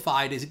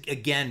exemplified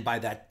again by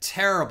that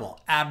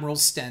terrible Admiral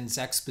Sten's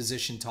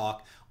exposition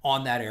talk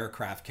on that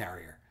aircraft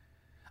carrier.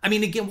 I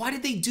mean, again, why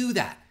did they do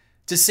that?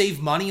 To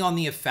save money on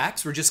the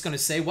effects? We're just going to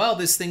say, well,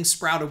 this thing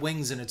sprouted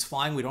wings and it's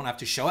flying. We don't have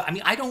to show it. I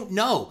mean, I don't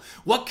know.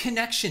 What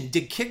connection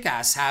did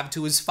Kick-Ass have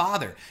to his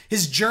father?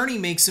 His journey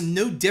makes him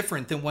no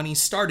different than when he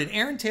started.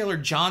 Aaron Taylor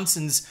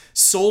Johnson's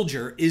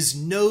soldier is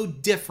no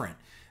different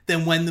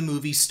than when the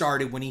movie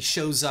started, when he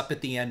shows up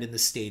at the end in the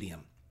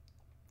stadium.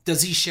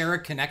 Does he share a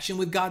connection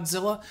with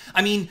Godzilla?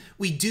 I mean,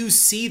 we do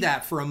see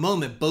that for a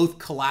moment. Both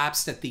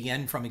collapsed at the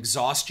end from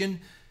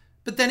exhaustion.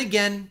 But then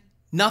again,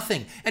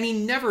 nothing. And he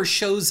never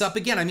shows up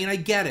again. I mean, I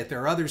get it.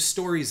 There are other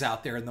stories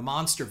out there in the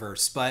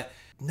Monsterverse, but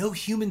no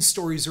human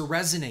stories are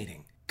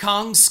resonating.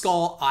 Kong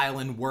Skull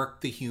Island worked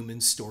the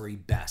human story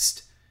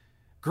best.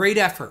 Great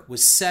effort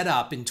was set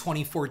up in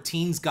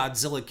 2014's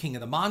Godzilla King of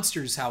the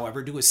Monsters,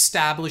 however, to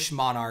establish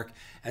Monarch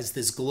as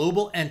this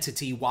global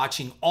entity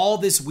watching all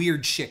this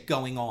weird shit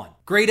going on.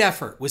 Great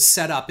effort was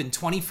set up in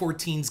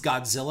 2014's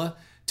Godzilla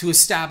to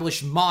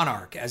establish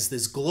Monarch as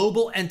this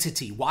global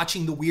entity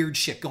watching the weird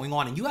shit going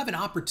on. And you have an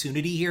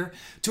opportunity here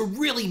to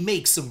really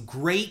make some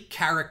great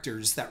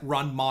characters that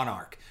run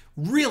Monarch.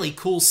 Really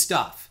cool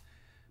stuff.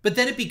 But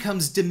then it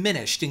becomes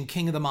diminished in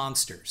King of the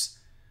Monsters.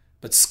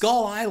 But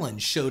Skull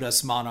Island showed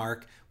us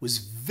Monarch was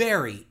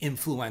very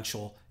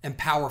influential and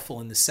powerful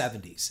in the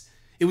 70s.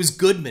 It was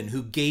Goodman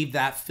who gave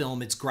that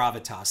film its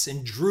gravitas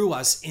and drew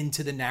us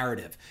into the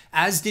narrative,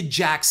 as did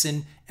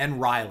Jackson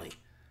and Riley.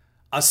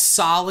 A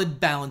solid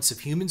balance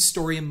of human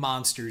story and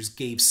monsters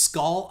gave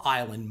Skull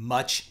Island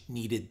much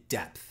needed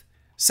depth.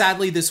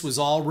 Sadly, this was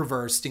all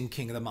reversed in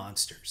King of the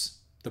Monsters.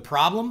 The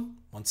problem,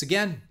 once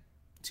again,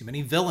 too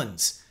many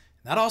villains.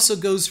 That also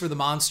goes for the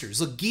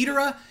monsters. Look,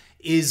 Ghidorah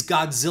is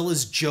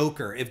Godzilla's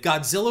Joker. If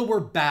Godzilla were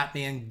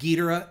Batman,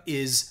 Ghidorah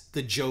is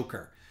the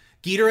Joker.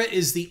 Ghidorah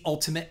is the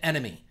ultimate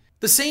enemy.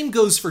 The same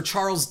goes for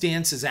Charles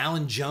Dance's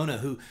Alan Jonah,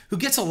 who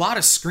gets a lot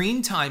of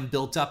screen time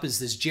built up as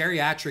this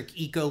geriatric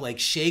eco like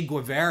Che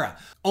Guevara,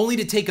 only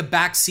to take a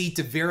backseat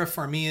to Vera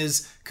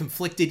Farmiga's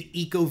conflicted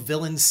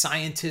eco-villain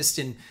scientist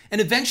and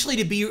eventually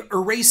to be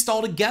erased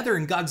altogether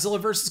in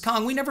Godzilla vs.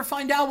 Kong. We never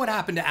find out what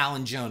happened to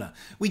Alan Jonah.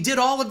 We did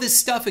all of this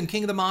stuff in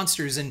King of the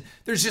Monsters and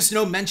there's just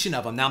no mention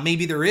of him. Now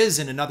maybe there is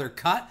in another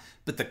cut,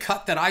 but the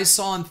cut that I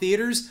saw in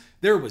theaters,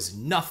 there was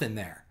nothing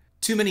there.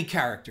 Too many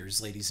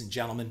characters, ladies and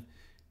gentlemen.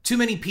 Too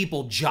many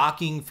people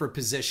jockeying for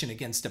position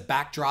against a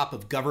backdrop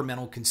of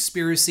governmental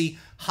conspiracy,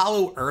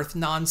 hollow earth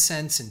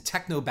nonsense, and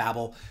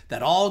technobabble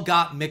that all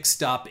got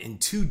mixed up in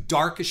too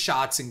dark a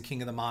shots in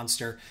King of the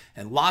Monster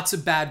and lots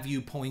of bad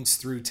viewpoints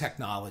through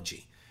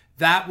technology.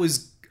 That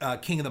was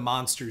King of the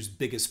Monster's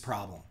biggest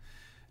problem.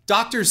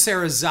 Dr.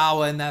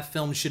 Serizawa in that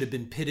film should have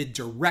been pitted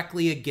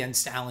directly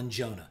against Alan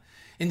Jonah.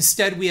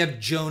 Instead, we have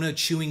Jonah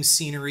chewing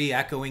scenery,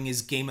 echoing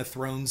his Game of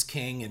Thrones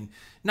king, and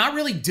not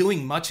really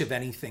doing much of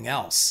anything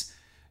else.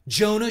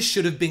 Jonah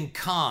should have been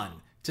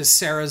Khan to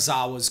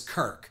Serizawa's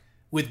Kirk,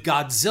 with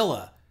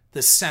Godzilla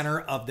the center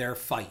of their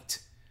fight.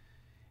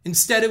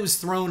 Instead, it was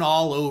thrown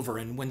all over,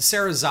 and when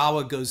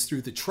Serizawa goes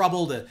through the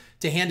trouble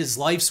to hand his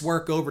life's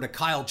work over to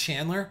Kyle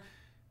Chandler,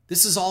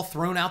 this is all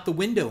thrown out the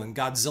window in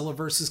Godzilla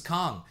vs.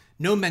 Kong.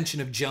 No mention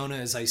of Jonah,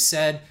 as I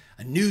said.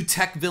 A new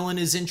tech villain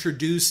is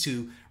introduced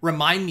who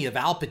remind me of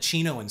Al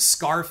Pacino and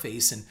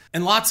Scarface,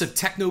 and lots of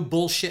techno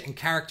bullshit and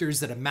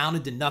characters that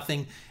amounted to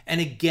nothing. And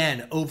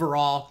again,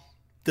 overall,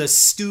 the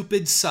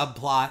stupid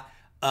subplot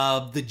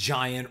of the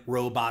giant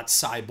robot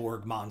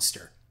cyborg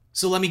monster.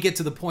 So let me get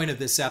to the point of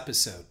this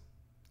episode.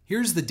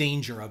 Here's the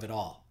danger of it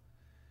all.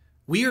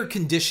 We are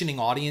conditioning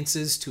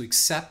audiences to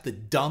accept the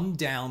dumbed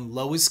down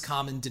lowest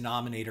common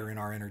denominator in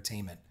our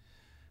entertainment.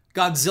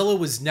 Godzilla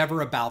was never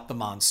about the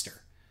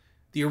monster.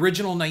 The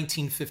original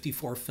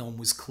 1954 film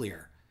was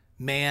clear.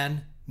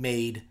 Man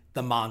made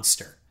the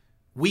monster.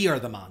 We are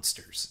the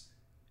monsters.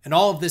 And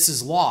all of this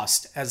is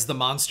lost as the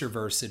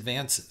Monsterverse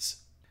advances.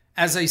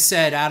 As I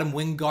said, Adam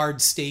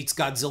Wingard states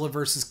Godzilla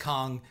vs.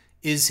 Kong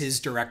is his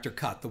director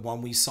cut, the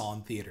one we saw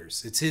in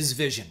theaters. It's his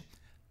vision.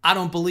 I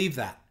don't believe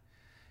that.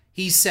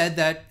 He said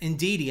that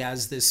indeed he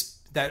has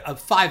that a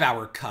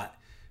 5-hour cut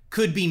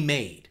could be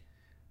made.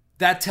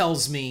 That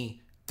tells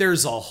me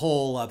there's a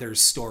whole other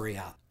story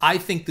out. I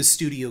think the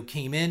studio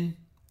came in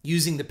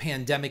using the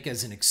pandemic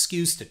as an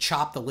excuse to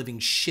chop the living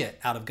shit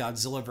out of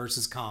Godzilla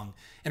vs. Kong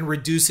and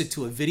reduce it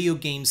to a video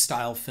game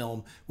style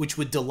film which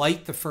would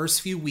delight the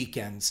first few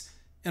weekends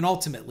and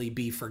ultimately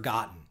be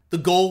forgotten. The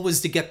goal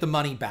was to get the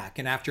money back,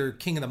 and after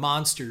King of the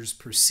Monsters'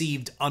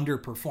 perceived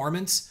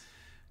underperformance,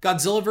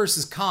 Godzilla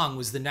vs. Kong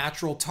was the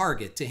natural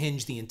target to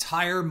hinge the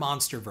entire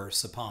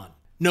Monsterverse upon.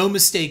 No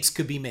mistakes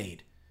could be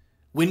made.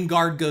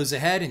 Wingard goes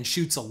ahead and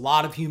shoots a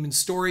lot of human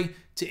story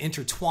to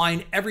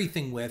intertwine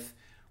everything with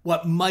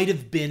what might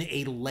have been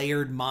a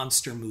layered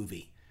monster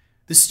movie.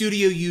 The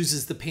studio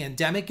uses the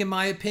pandemic, in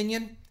my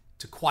opinion,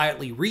 to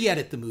quietly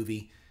re-edit the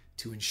movie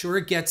to ensure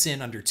it gets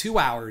in under 2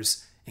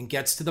 hours and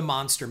gets to the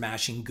monster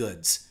mashing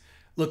goods.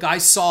 Look, I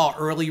saw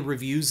early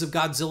reviews of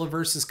Godzilla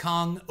vs.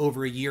 Kong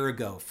over a year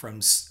ago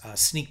from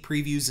sneak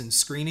previews and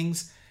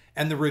screenings,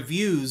 and the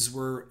reviews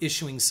were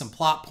issuing some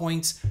plot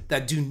points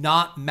that do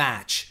not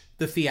match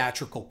the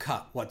theatrical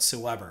cut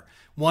whatsoever.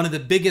 One of the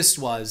biggest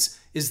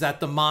is that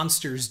the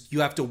monsters,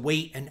 you have to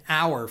wait an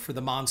hour for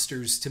the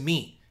monsters to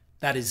meet.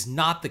 That is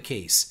not the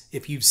case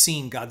if you've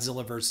seen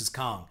Godzilla vs.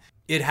 Kong.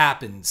 It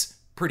happens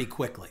pretty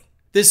quickly.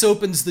 This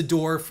opens the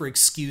door for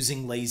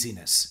excusing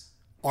laziness.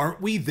 Aren't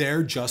we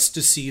there just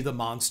to see the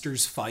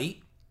monsters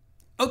fight?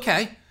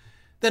 Okay,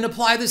 then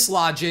apply this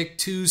logic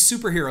to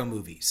superhero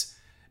movies.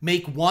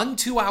 Make 1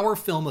 2-hour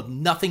film of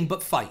nothing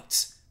but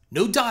fights.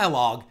 No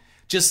dialogue,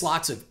 just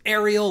lots of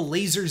aerial,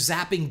 laser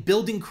zapping,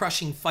 building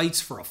crushing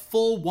fights for a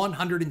full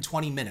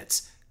 120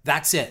 minutes.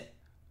 That's it.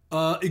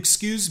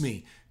 Excuse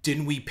me,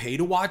 didn't we pay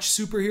to watch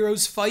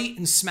superheroes fight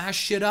and smash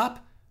shit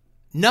up?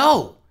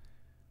 No!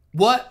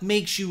 What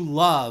makes you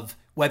love,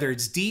 whether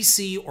it's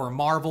DC or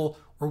Marvel,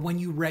 or when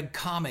you read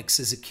comics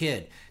as a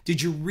kid?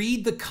 Did you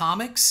read the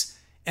comics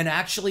and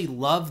actually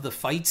love the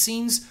fight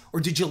scenes? Or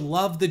did you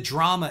love the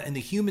drama and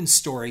the human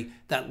story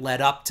that led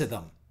up to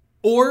them?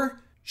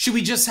 Or Should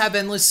we just have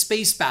endless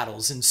space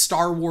battles in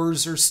Star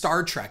Wars or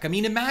Star Trek? I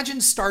mean,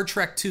 imagine Star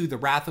Trek II, The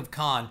Wrath of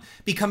Khan,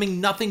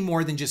 becoming nothing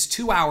more than just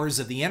 2 hours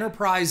of the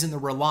Enterprise and the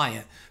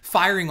Reliant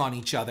firing on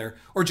each other,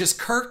 or just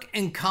Kirk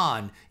and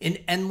Khan in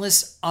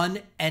endless,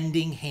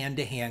 unending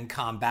hand-to-hand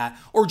combat,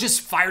 or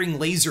just firing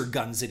laser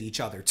guns at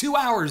each other. 2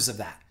 hours of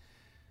that.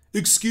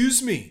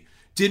 Excuse me,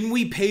 didn't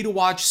we pay to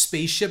watch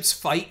spaceships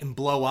fight and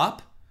blow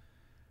up?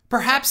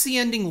 Perhaps the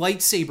ending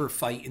lightsaber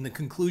fight in the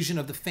conclusion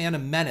of The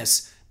Phantom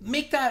Menace,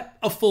 make that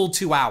a full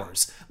 2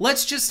 hours.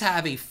 Let's just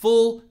have a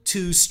full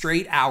 2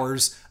 straight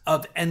hours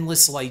of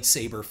endless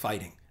lightsaber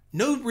fighting.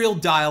 No real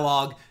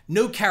dialogue,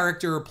 no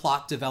character or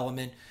plot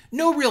development,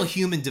 no real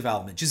human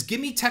development. Just give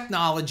me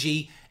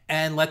technology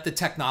and let the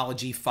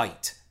technology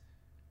fight.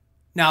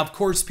 Now, of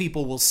course,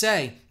 people will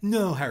say,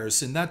 no,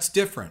 Harrison, that's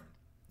different.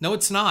 No,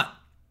 it's not.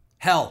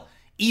 Hell,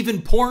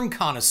 even porn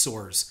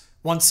connoisseurs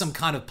want some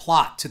kind of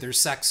plot to their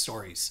sex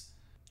stories.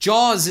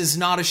 Jaws is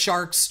not a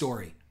shark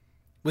story.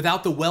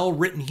 Without the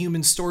well-written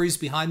human stories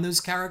behind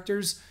those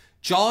characters,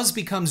 Jaws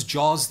becomes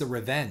Jaws the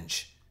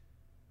Revenge.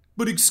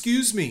 But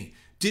excuse me,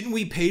 didn't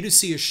we pay to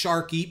see a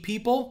shark eat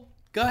people?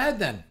 Go ahead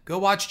then. Go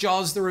watch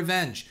Jaws the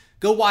Revenge.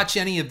 Go watch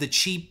any of the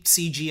cheap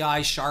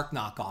CGI shark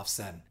knockoffs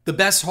then. The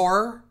best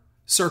horror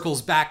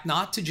circles back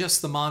not to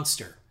just the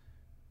monster,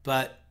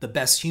 but the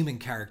best human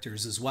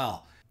characters as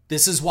well.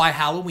 This is why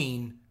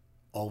Halloween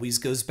always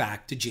goes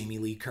back to Jamie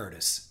Lee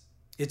Curtis.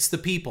 It's the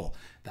people.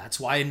 That's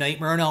why A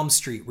Nightmare on Elm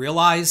Street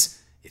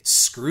realize it's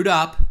screwed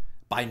up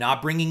by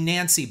not bringing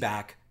Nancy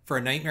back for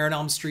A Nightmare on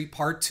Elm Street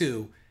Part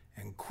 2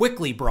 and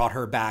quickly brought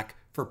her back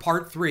for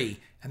Part 3.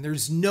 And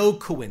there's no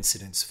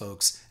coincidence,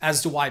 folks,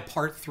 as to why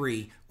Part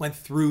 3 went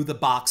through the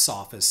box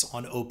office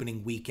on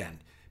opening weekend.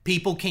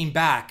 People came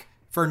back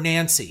for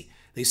Nancy.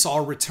 They saw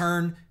a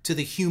return to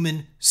the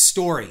human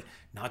story,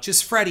 not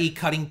just Freddy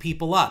cutting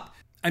people up.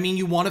 I mean,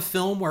 you want a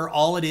film where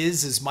all it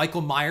is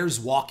Michael Myers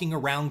walking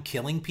around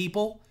killing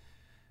people?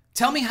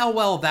 Tell me how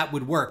well that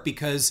would work,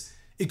 because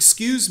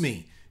excuse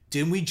me,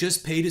 didn't we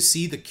just pay to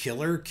see the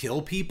killer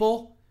kill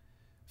people?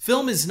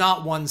 Film is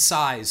not one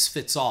size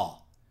fits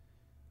all.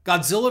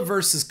 Godzilla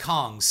vs.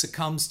 Kong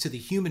succumbs to the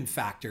human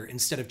factor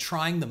instead of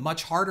trying the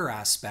much harder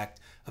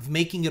aspect of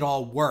making it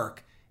all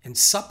work and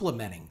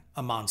supplementing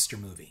a monster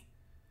movie.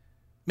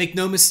 Make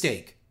no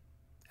mistake,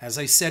 as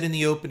I said in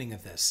the opening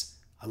of this,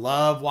 I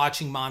love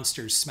watching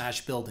monsters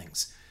smash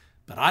buildings,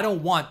 but I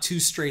don't want 2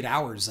 straight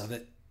hours of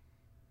it.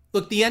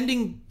 Look, the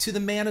ending to The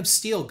Man of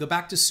Steel, go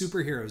back to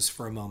superheroes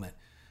for a moment,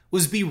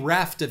 was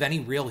bereft of any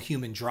real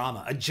human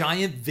drama. A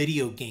giant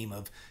video game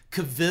of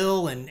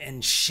Cavill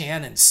and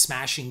Shannon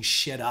smashing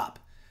shit up.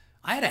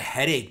 I had a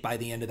headache by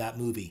the end of that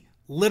movie,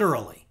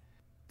 literally.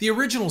 The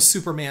original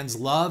Superman's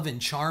love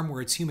and charm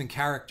were its human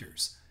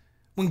characters.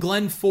 When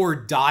Glenn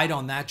Ford died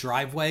on that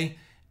driveway,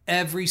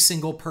 every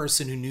single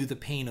person who knew the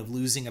pain of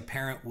losing a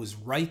parent was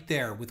right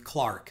there with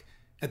Clark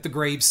at the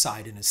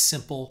graveside in a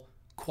simple,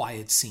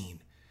 quiet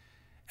scene.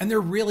 And there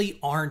really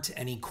aren't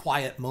any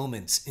quiet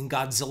moments in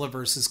Godzilla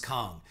vs.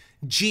 Kong.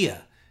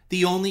 Gia,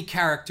 the only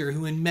character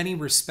who in many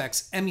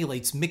respects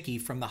emulates Mickey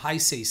from the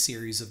Heisei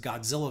series of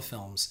Godzilla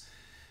films,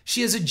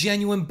 she has a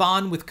genuine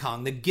bond with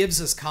Kong that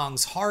gives us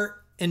Kong's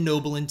heart and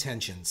noble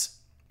intentions.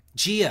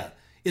 Gia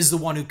is the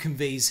one who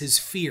conveys his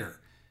fear,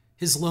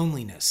 his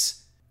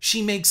loneliness.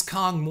 She makes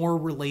Kong more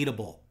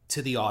relatable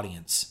to the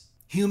audience.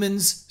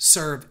 Humans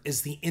serve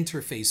as the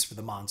interface for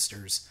the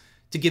monsters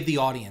to give the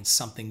audience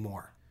something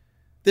more.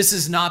 This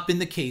has not been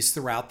the case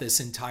throughout this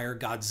entire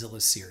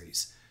Godzilla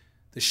series.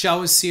 The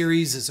Showa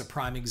series is a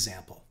prime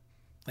example.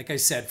 Like I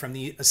said,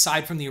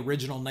 aside from the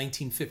original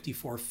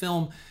 1954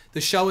 film, the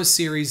Showa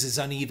series is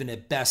uneven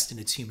at best in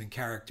its human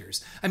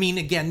characters. I mean,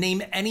 again,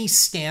 name any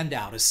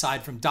standout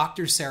aside from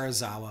Dr.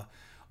 Serizawa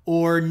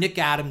or Nick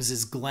Adams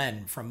as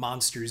Glenn from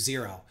Monster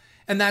Zero.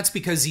 And that's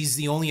because he's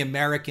the only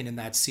American in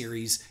that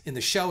series, in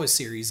the Showa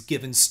series,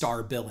 given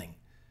star billing.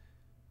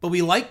 But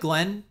we like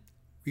Glenn.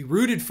 We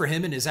rooted for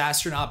him and his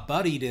astronaut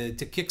buddy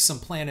to kick some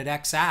Planet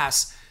X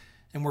ass,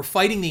 and we're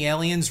fighting the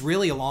aliens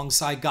really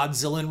alongside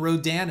Godzilla and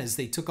Rodan as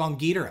they took on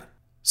Ghidorah.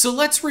 So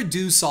let's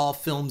reduce all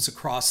films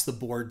across the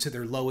board to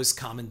their lowest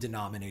common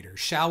denominator,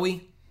 shall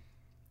we?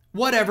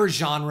 Whatever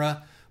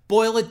genre,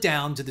 boil it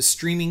down to the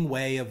streaming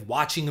way of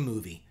watching a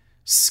movie.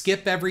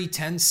 Skip every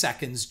 10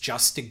 seconds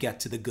just to get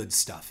to the good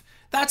stuff.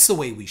 That's the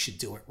way we should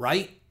do it,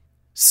 right?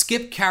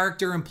 Skip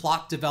character and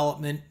plot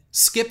development,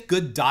 skip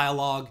good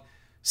dialogue,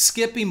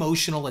 skip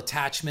emotional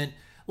attachment.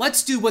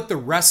 Let's do what the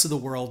rest of the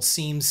world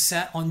seems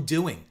set on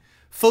doing.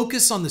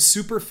 Focus on the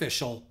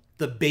superficial,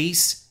 the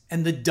base,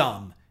 and the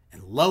dumb,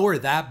 and lower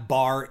that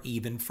bar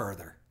even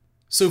further.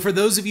 So for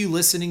those of you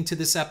listening to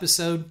this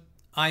episode,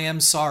 I am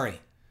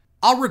sorry.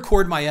 I'll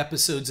record my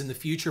episodes in the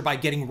future by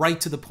getting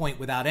right to the point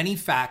without any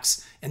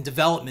facts and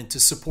development to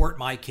support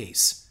my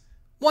case.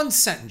 One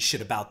sentence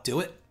should about do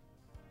it.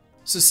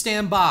 So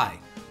stand by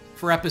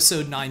for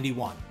episode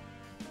 91.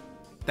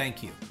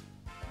 Thank you.